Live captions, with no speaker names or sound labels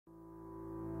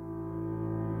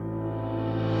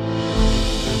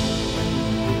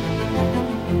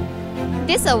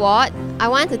This award, I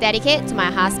want to dedicate to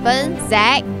my husband,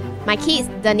 Zach, my kids,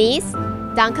 Denise,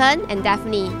 Duncan, and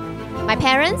Daphne, my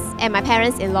parents, and my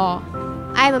parents-in-law.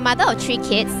 I am a mother of 3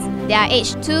 kids. They are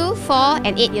aged 2, 4,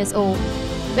 and 8 years old.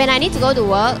 When I need to go to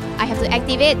work, I have to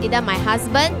activate either my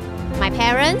husband, my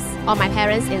parents, or my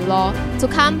parents-in-law to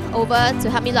come over to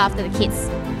help me look after the kids.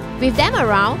 With them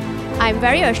around, I'm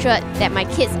very assured that my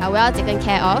kids are well taken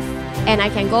care of and I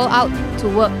can go out to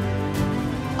work.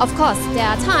 Of course, there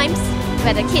are times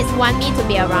where the kids want me to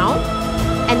be around,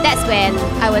 and that's when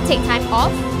I will take time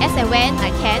off as and when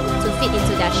I can to fit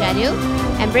into their schedule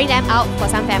and bring them out for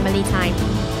some family time.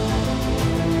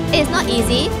 It is not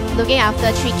easy looking after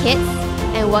 3 kids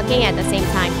and working at the same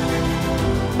time.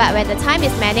 But when the time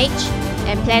is managed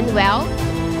and planned well,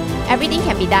 everything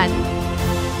can be done.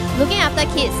 Looking after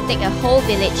kids takes a whole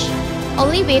village.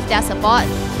 Only with their support,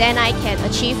 then I can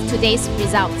achieve today's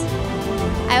result.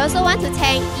 I also want to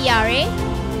thank ERA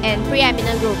and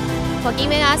Preeminent Group for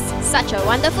giving us such a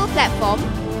wonderful platform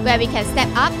where we can step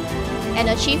up and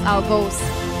achieve our goals.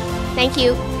 Thank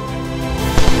you.